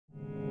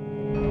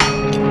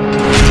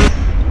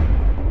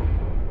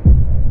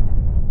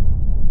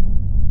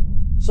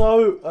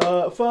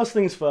So, first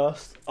things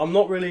first, I'm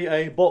not really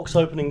a box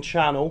opening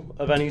channel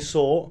of any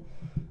sort.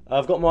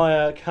 I've got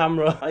my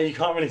camera, you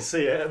can't really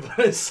see it, but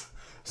it's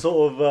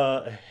sort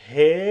of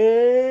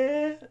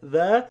here,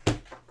 there.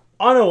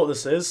 I know what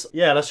this is.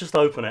 Yeah, let's just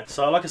open it.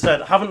 So, like I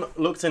said, I haven't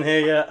looked in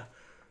here yet.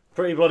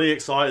 Pretty bloody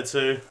excited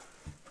to.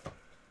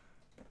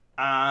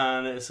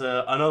 And it's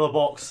another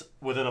box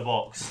within a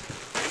box.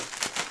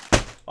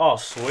 Oh,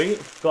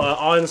 sweet. Got an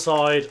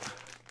Ironside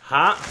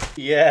hat.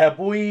 Yeah,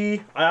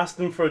 boy. I asked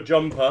him for a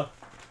jumper.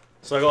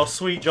 So I got a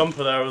sweet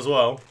jumper there as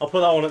well. I'll put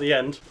that on at the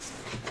end.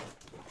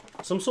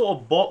 Some sort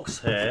of box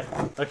here.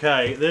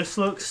 Okay, this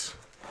looks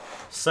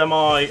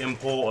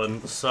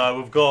semi-important.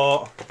 So we've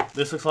got,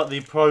 this looks like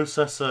the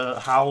processor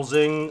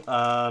housing,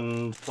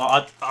 and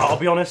I'll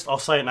be honest, I'll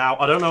say it now,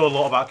 I don't know a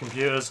lot about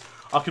computers.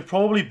 I could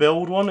probably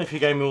build one if you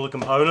gave me all the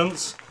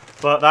components,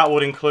 but that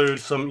would include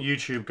some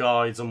YouTube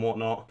guides and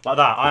whatnot. Like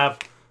that, I have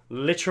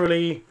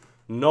literally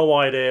no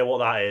idea what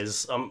that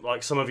is.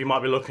 Like some of you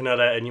might be looking at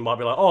it and you might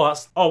be like, oh,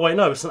 that's, oh wait,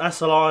 no, it's an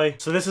SLI.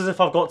 So this is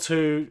if I've got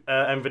two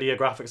NVIDIA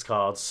graphics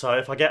cards. So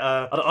if I get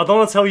I don't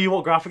want to tell you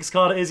what graphics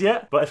card it is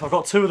yet, but if I've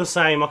got two of the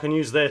same, I can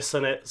use this,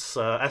 and it's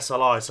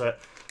SLI, so it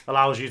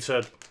allows you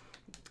to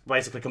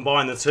basically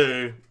combine the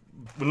two.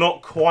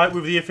 Not quite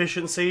with the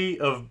efficiency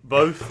of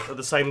both at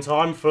the same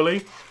time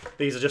fully.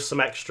 These are just some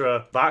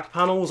extra back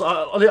panels.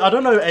 I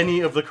don't know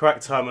any of the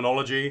correct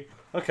terminology.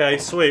 Okay,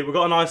 sweet. We've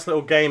got a nice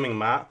little gaming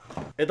mat.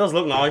 It does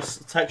look nice.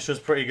 The texture's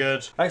pretty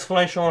good.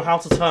 Explanation on how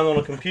to turn on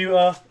a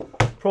computer.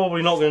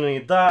 Probably not going to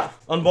need that.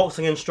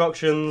 Unboxing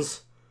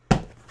instructions.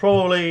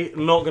 Probably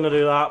not going to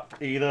do that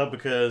either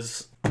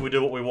because we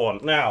do what we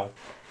want. Now,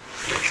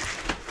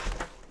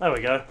 there we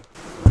go.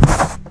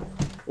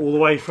 All the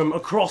way from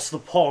across the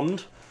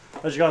pond.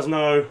 As you guys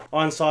know,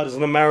 Ironside is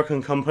an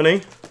American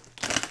company.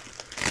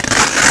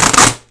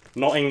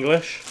 Not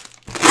English.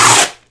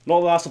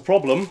 Not that that's a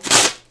problem.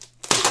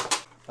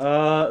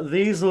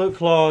 These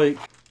look like,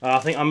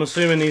 I'm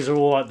assuming these are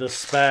all like the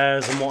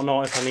spares and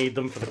whatnot if I need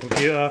them for the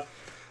computer.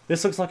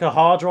 This looks like a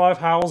hard drive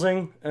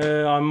housing.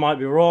 I might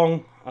be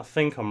wrong. I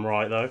think I'm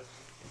right though.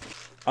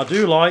 I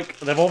do like,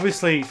 they've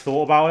obviously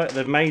thought about it.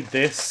 They've made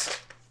this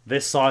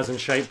size and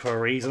shape for a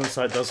reason,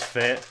 so it does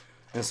fit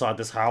inside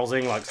this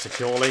housing like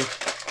securely.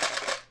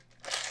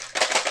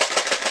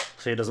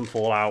 So it doesn't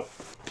fall out.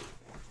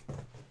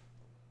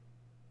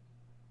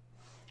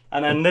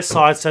 And then this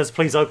side says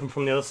please open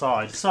from the other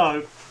side.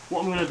 So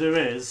what I'm going to do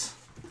is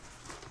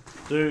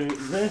do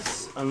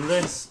this and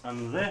this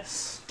and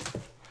this.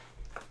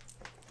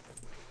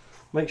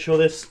 Make sure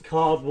this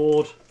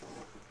cardboard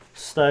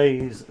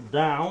stays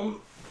down.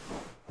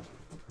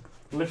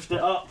 Lift it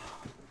up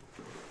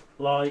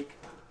like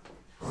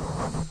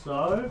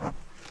so.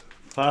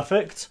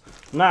 Perfect.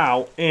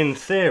 Now, in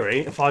theory,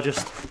 if I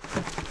just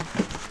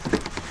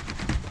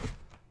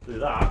do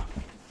that,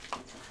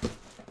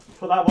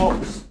 put that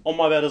box on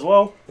my bed as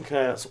well.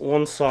 Okay, that's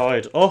one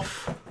side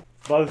off,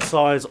 both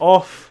sides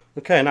off.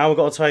 Okay, now we've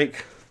got to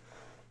take,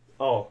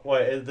 oh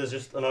wait, there's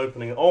just an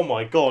opening. Oh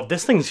my god,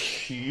 this thing's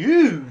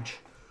huge.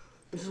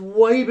 This is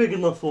way bigger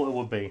than I thought it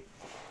would be.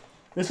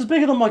 This is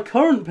bigger than my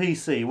current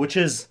PC, which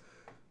is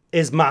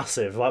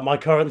massive. Like my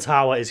current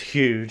tower is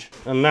huge.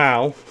 And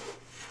now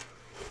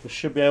we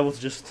should be able to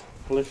just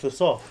lift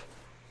this off.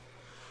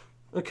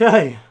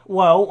 Okay,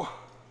 well,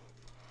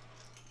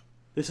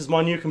 this is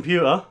my new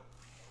computer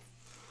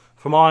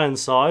from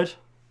Ironside.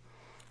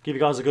 Give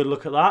you guys a good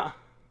look at that.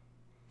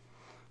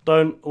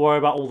 Don't worry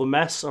about all the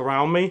mess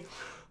around me.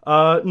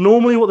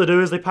 Normally what they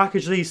do is they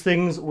package these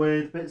things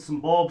with bits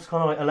and bobs,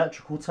 kind of like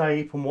electrical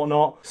tape and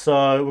whatnot.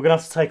 So we're going to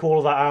have to take all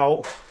of that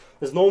out.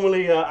 There's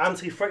normally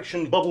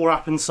anti-friction bubble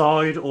wrap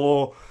inside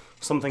or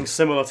something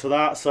similar to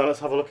that. So let's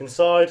have a look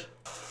inside.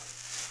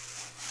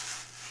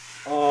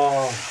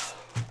 Oh,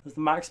 there's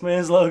the Max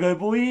Mears logo,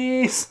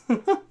 boys.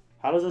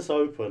 How does this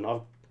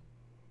open?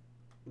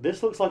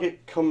 This looks like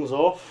it comes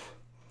off.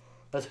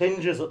 There's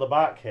hinges at the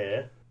back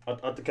here.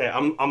 Okay,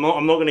 I'm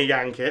not going to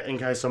yank it in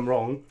case I'm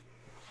wrong.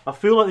 I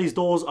feel like these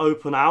doors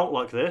open out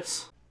like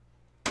this.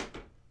 That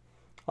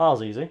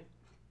was easy.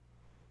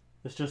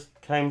 This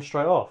just came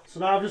straight off. So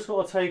now I've just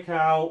got to take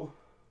out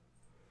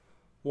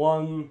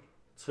 1,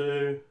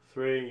 2,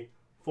 3,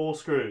 4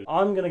 screws.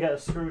 I'm going to get a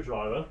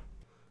screwdriver.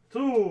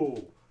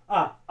 2.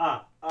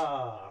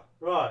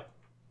 Right.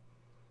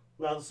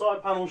 Now the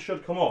side panel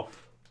should come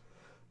off.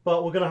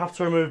 But we're going to have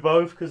to remove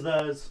both because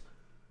there's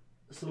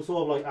some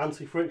sort of like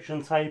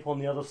anti-friction tape on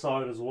the other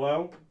side as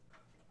well.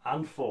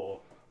 And 4.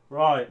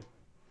 Right.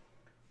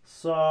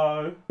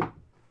 So,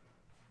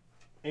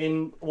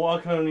 in what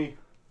I can only,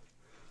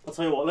 I'll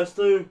tell you what, let's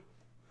do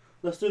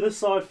this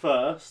side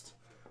first.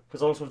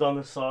 Because once we've done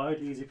this side,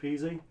 easy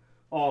peasy.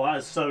 Oh, that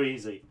is so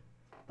easy.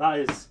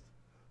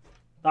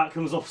 That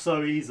comes off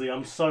so easily.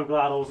 I'm so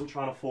glad I wasn't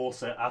trying to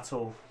force it at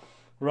all.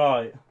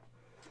 Right.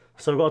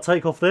 So we've got to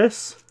take off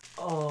this.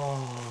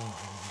 Oh.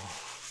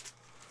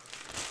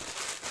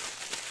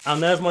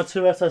 And there's my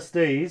 2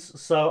 SSDs.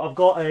 So I've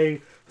got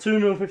a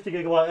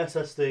 250GB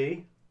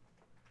SSD,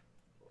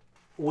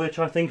 which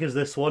I think is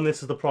this one.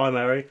 This is the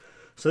primary.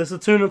 So this is a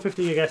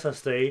 250 gig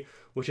SSD,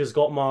 which has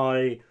got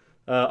my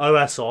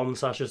OS on,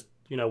 so that's just,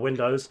 you know,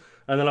 Windows.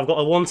 And then I've got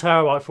a 1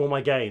 terabyte for all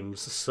my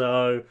games.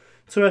 So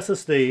 2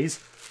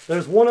 SSDs.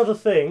 There's one other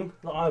thing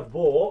that I've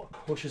bought,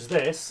 which is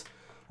this.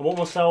 I bought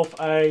myself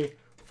a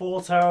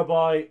 4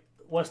 terabyte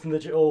Western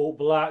Digital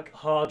black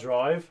hard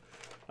drive.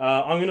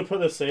 I'm going to put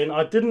this in.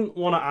 I didn't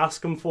want to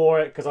ask them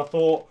for it because I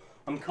thought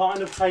I'm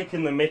kind of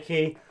taking the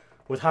mickey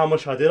with how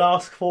much I did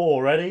ask for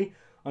already.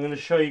 I'm going to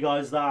show you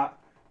guys that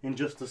in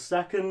just a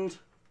second.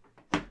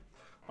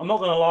 I'm not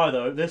going to lie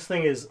though, this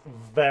thing is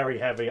very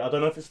heavy. I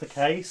don't know if it's the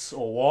case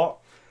or what,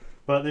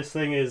 but this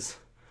thing is,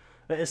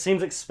 it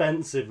seems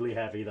expensively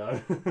heavy though.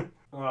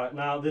 Alright,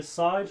 now this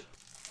side.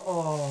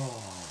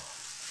 Oh.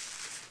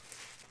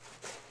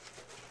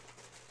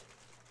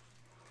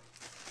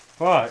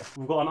 Right,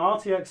 we've got an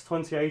RTX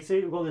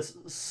 2080, we've got this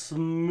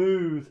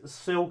smooth,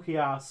 silky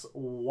ass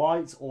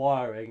white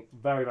wiring,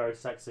 very, very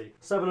sexy.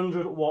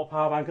 700 watt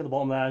power bank at the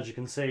bottom there, as you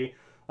can see.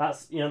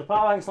 That's, you know, the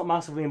power bank's not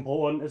massively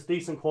important, it's a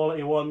decent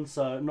quality one,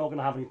 so not going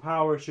to have any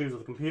power issues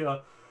with the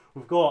computer.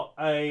 We've got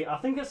a, I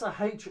think it's a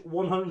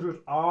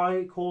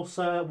H100i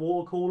Corsair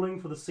water cooling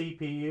for the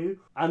CPU.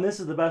 And this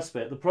is the best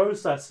bit, the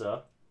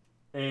processor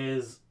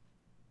is,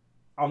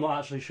 I'm not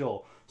actually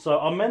sure. So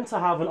I'm meant to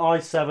have an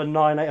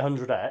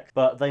i7-9800X,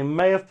 but they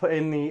may have put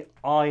in the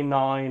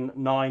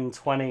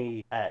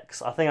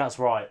i9-920X. I think that's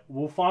right.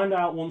 We'll find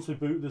out once we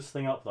boot this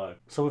thing up though.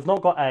 So we've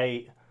not got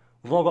 8,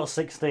 we've not got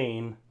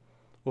 16,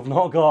 we've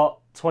not got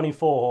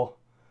 24,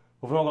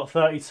 we've not got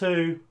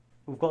 32,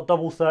 we've got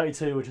double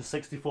 32, which is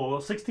 64. We've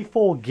got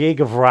 64 gig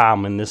of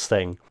RAM in this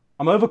thing.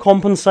 I'm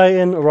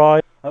overcompensating,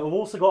 right? We've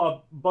also got a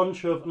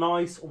bunch of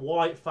nice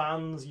white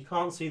fans. You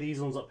can't see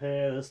these ones up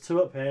here. There's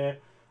 2 up here.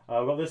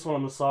 We've got this one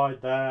on the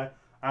side there,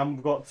 and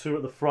we've got 2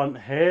 at the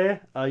front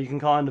here. You can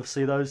kind of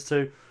see those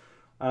 2.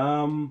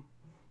 The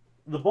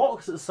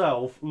box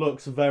itself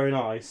looks very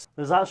nice.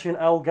 There's actually an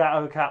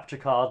Elgato capture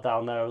card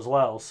down there as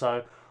well,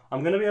 so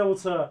I'm going to be able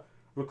to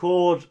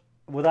record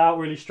without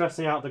really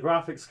stressing out the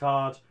graphics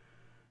card,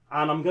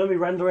 and I'm going to be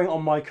rendering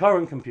on my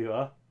current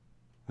computer.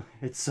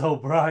 It's so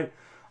bright.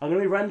 I'm going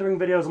to be rendering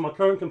videos on my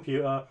current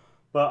computer,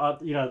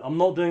 but you know, I'm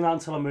not doing that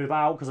until I move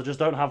out because I just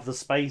don't have the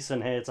space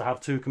in here to have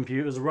 2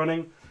 computers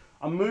running.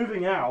 I'm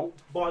moving out,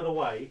 by the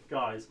way,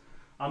 guys,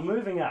 I'm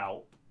moving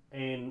out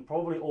in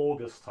probably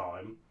August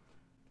time,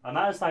 and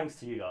that is thanks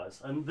to you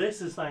guys, and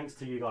this is thanks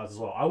to you guys as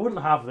well. I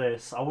wouldn't have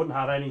this, I wouldn't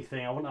have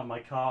anything, I wouldn't have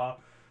my car,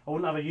 I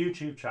wouldn't have a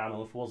YouTube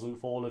channel if it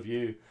wasn't for all of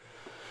you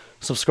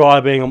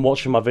subscribing and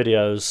watching my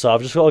videos, so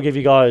I've just got to give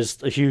you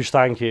guys a huge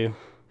thank you,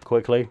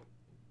 quickly.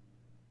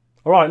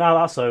 Alright, now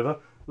that's over,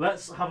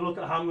 let's have a look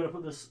at how I'm going to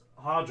put this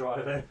hard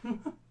drive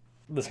in.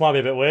 This might be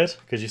a bit weird,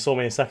 because you saw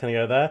me a second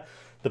ago there.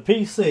 The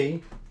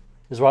PC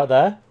is right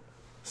there.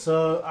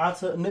 So I had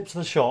to nip to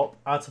the shop,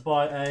 I had to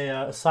buy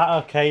a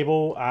SATA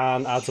cable,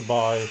 and I had to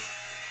buy...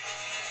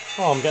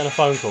 Oh, I'm getting a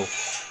phone call.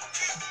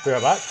 Be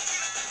right back.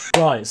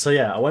 Right, so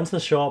yeah, I went to the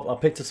shop, I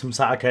picked up some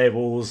SATA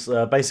cables,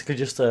 basically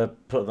just to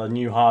put the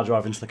new hard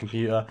drive into the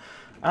computer,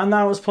 and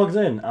now it's plugged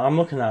in, and I'm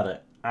looking at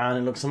it, and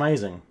it looks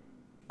amazing.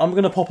 I'm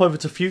going to pop over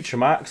to Future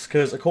Max,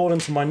 because according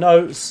to my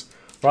notes,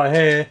 right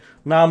here,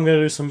 now I'm going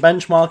to do some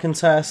benchmarking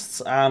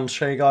tests, and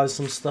show you guys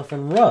some stuff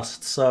in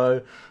Rust,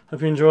 so...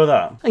 hope you enjoy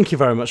that. Thank you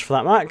very much for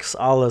that, Max.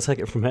 I'll take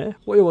it from here.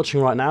 What you're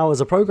watching right now is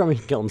a program you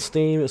can get on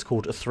Steam. It's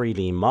called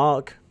 3D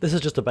Mark. This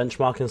is just a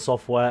benchmarking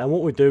software, and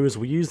what we do is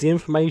we use the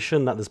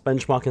information that this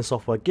benchmarking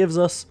software gives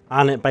us,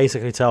 and it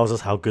basically tells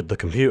us how good the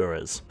computer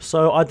is.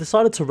 So I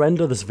decided to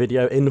render this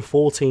video in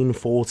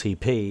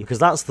 1440p, because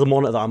that's the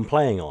monitor that I'm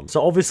playing on.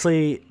 So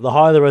obviously, the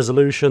higher the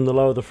resolution, the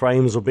lower the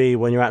frames will be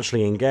when you're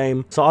actually in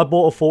game. So I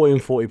bought a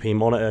 1440p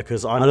monitor,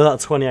 because I know that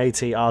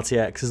 2080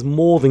 RTX is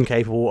more than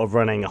capable of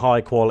running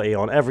high quality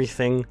on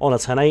everything on a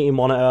 1080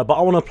 monitor, but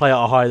I want to play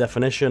at a high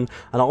definition,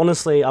 and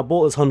honestly, I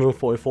bought this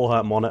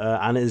 144Hz monitor,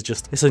 and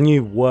it's a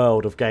new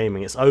world of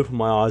gaming. It's opened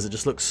my eyes, it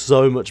just looks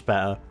so much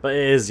better. But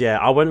it is, yeah,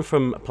 I went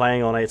from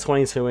playing on a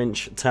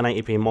 22-inch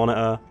 1080p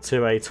monitor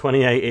to a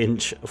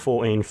 28-inch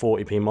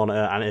 1440p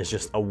monitor, and it's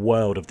just a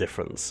world of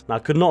difference. Now, I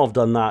could not have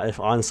done that if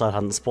Ironside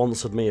hadn't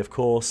sponsored me, of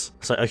course.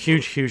 So a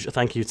huge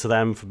thank you to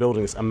them for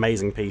building this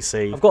amazing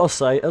PC. I've got to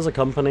say, as a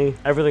company,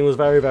 everything was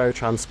very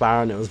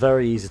transparent. It was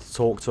very easy to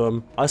talk to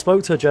them. I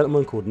spoke to a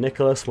gentleman called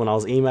Nicholas when I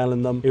was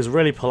emailing them. He was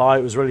really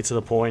polite, was really to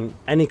the point.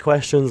 Any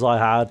questions I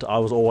had, I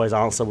was always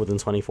answered within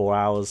 24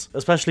 hours.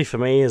 Especially for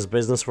me, as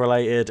business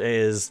related, it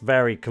is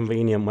very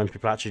convenient when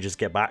people actually just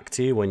get back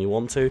to you when you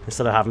want to,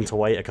 instead of having to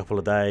wait a couple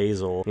of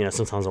days or, you know,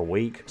 sometimes a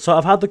week. So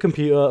I've had the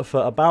computer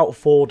for about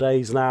 4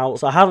 days now,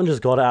 so I haven't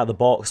just got it out of the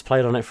box,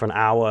 played on it for an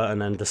hour,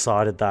 and then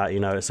decided that, you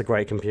know, it's a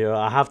great computer.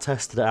 I have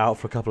tested it out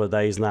for a couple of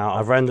days now.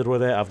 I've rendered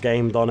with it, I've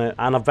gamed on it,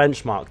 and I've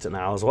benchmarked it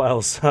now as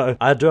well, so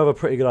I do have a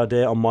pretty good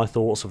idea on my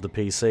thoughts of the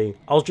PC.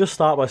 I'll just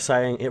start by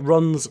saying it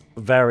runs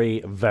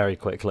very, very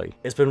quickly.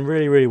 It's been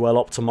really, really well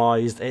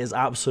optimized. It is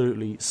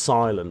absolutely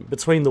silent.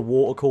 Between the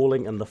water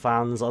cooling and the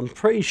fans, I'm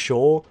pretty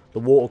sure the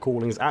water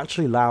cooling is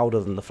actually louder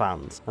than the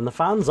fans, and the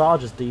fans are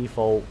just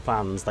default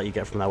fans that you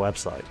get from their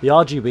website. The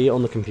RGB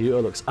on the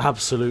computer looks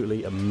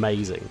absolutely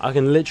amazing. I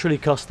can literally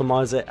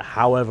customize it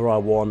however I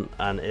want,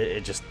 and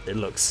it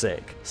looks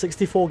sick.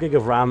 64 gig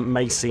of RAM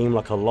may seem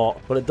like a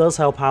lot, but it does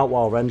help out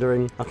while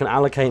rendering. I can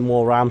allocate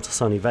more RAM to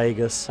Sony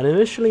Vegas, and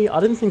initially I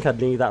didn't think I'd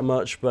need that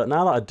much, but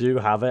now that I do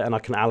have it and I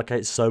can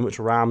allocate so much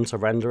RAM to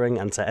rendering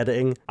and to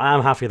editing, I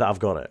am happy that I've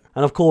got it.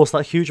 And of course,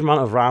 that huge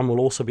amount of RAM will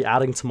also be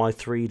adding to my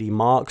 3D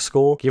Mark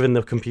score, giving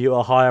the computer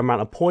a higher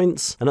amount of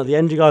points, and at the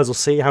end you guys will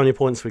see how many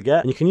points we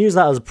get, and you can use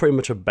that as pretty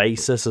much a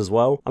basis as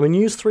well. I mean,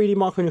 use 3D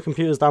Mark on your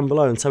computers down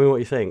below and tell me what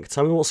you think.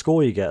 Tell me what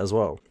score you get as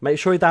well. Make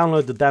sure you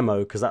download the demo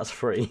because that's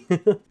free.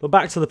 But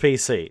back to the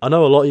PC. I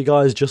know a lot of you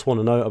guys just want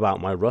to know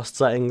about my rust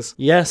settings.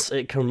 Yes,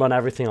 it can run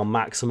everything on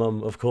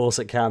maximum, of course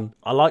it can.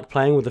 I like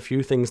playing with a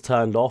few things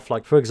turned off,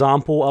 like for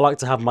example, I like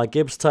to have my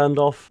Gibbs turned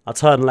off, I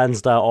turn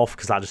lens dirt off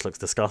because that just looks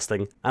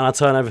disgusting, and I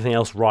turn everything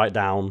else right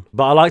down,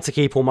 but I like to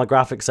keep all my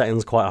graphic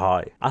settings quite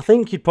high. I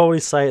think you'd probably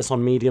say it's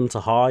on medium to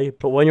high,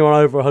 but when you're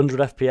on over 100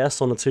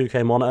 FPS on a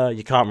 2K monitor,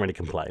 you can't really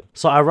complain.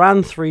 So I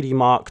ran 3D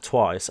Mark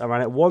twice. I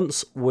ran it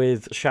once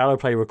with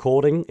Shadowplay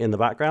recording in the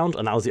background,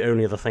 and that was the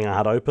only other thing I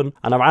had open,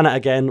 and I ran it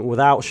again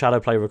without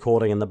Shadowplay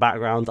recording in the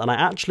background, and I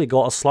actually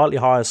got a slightly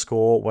higher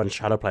score when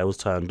Shadowplay was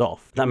turned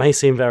off. That may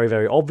seem very,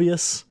 very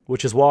obvious,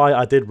 which is why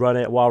I did run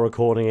it while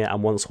recording it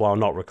and once while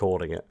not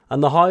recording it.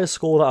 And the highest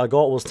score that I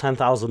got was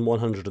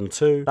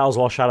 10,102. That was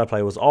while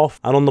Shadowplay was off.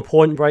 And on the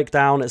point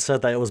breakdown, it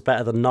said that it was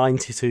better than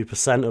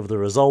 92% of the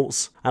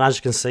results. And as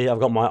you can see, I've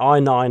got my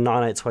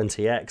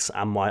i9-9820X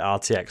and my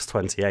RTX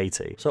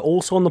 2080. So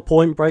also on the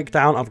point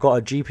breakdown, I've got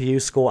a GPU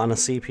score and a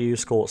CPU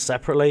score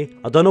separately.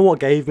 I don't know what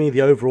gave me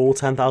the overall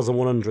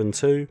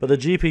 10,102, but the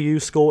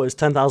GPU score is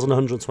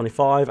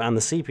 10,125 and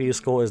the CPU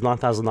score is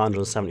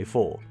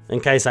 9,974, in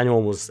case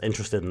anyone was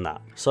interested in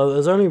that. So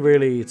there's only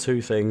really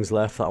two things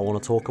left that I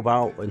want to talk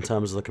about in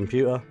terms of the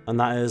computer, and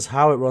that is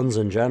how it runs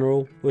in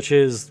general, which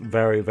is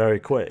very, very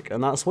quick,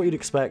 and that's what you'd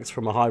expect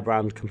from a high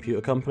brand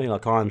computer company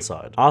like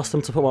Ironside. I asked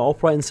them to put my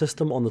operating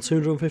system on the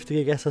 250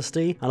 gig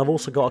SSD, and I've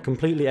also got a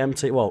completely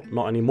empty, well,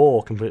 not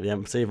anymore completely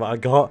empty, but I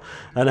got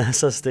an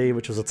SSD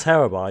which was a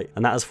terabyte,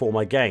 and that is for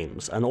my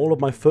games, and all of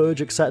my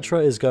footage etc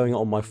is going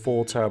on my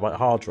 4 terabyte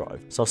hard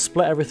drive. So I've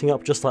split everything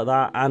up just like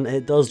that, and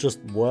it does just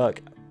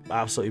work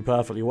absolutely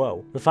perfectly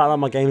well. The fact that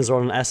my games are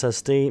on an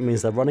SSD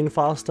means they're running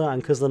faster,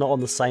 and because they're not on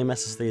the same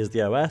SSD as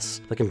the OS,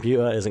 the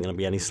computer isn't going to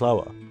be any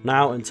slower.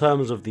 Now, in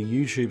terms of the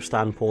YouTube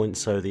standpoint,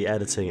 so the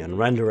editing and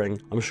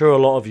rendering, I'm sure a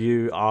lot of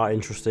you are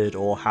interested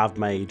or have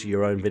made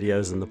your own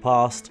videos in the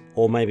past,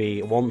 or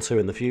maybe want to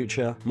in the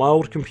future. My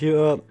old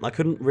computer, I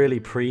couldn't really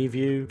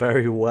preview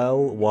very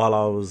well while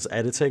I was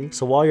editing,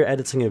 so while you're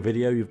editing a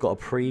video, you've got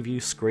a preview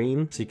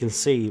screen, so you can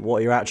see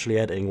what you're actually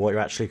editing, what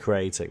you're actually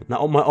creating. Now,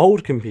 on my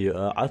old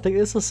computer, I think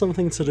this is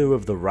something to do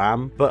with the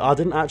RAM, but I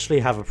didn't actually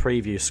have a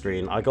preview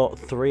screen. I got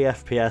 3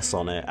 FPS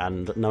on it,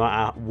 and no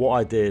matter what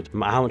I did,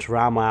 no matter how much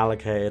RAM I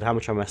allocated, how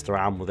much I messed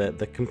around with it,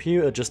 the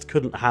computer just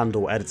couldn't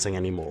handle editing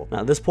anymore.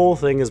 Now, this poor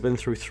thing has been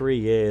through 3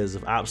 years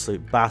of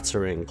absolute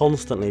battering,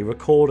 constantly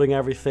recording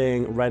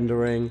everything,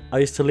 rendering. I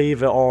used to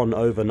leave it on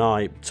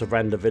overnight to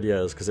render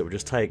videos because it would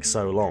just take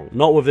so long.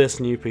 Not with this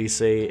new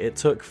PC. It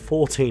took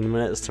 14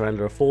 minutes to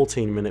render a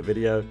 14-minute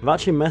video. I've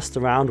actually messed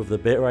around with the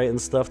bitrate and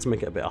stuff to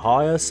make it a bit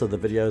higher so the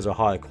videos are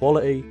higher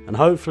quality, and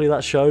hopefully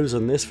that shows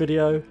in this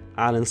video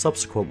and in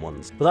subsequent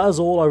ones. But that is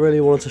all I really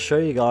wanted to show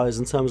you guys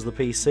in terms of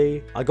the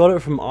PC. I got it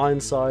from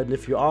Ironside, and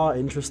if you are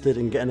interested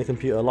in getting a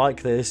computer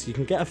like this, you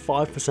can get a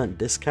 5%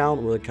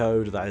 discount with a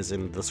code that is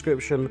in the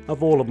description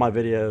of all of my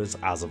videos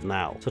as of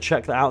now. So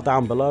check that out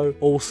down below.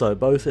 Also,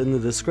 both in the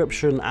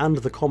description and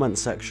the comment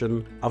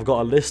section, I've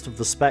got a list of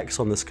the specs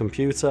on this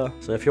computer.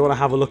 So if you want to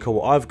have a look at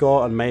what I've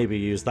got and maybe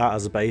use that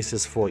as a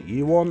basis for what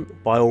you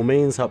want, by all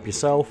means help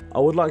yourself. I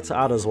would like to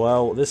add as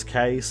well this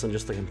case and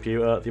just the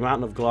computer, the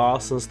amount of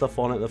glass and stuff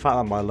on it, the fact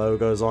that my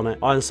logo's on it.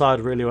 Ironside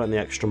really went the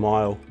extra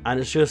mile, and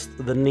it's just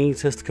the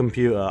neatest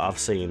computer I've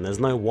seen. There's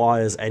no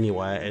wires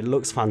anywhere. It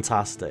looks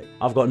fantastic.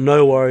 I've got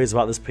no worries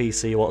about this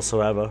PC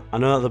whatsoever. I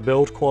know that the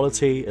build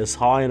quality is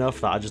high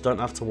enough that I just don't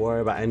have to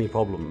worry about any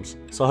problems.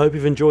 So I hope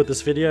you've enjoyed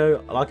this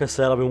video. Like I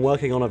said, I've been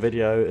working on a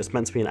video. It's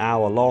meant to be an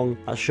hour long.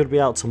 That should be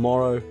out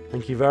tomorrow.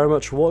 Thank you very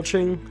much for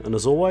watching, and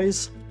as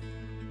always,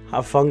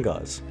 have fun,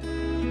 guys.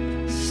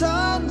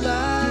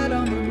 Sunlight.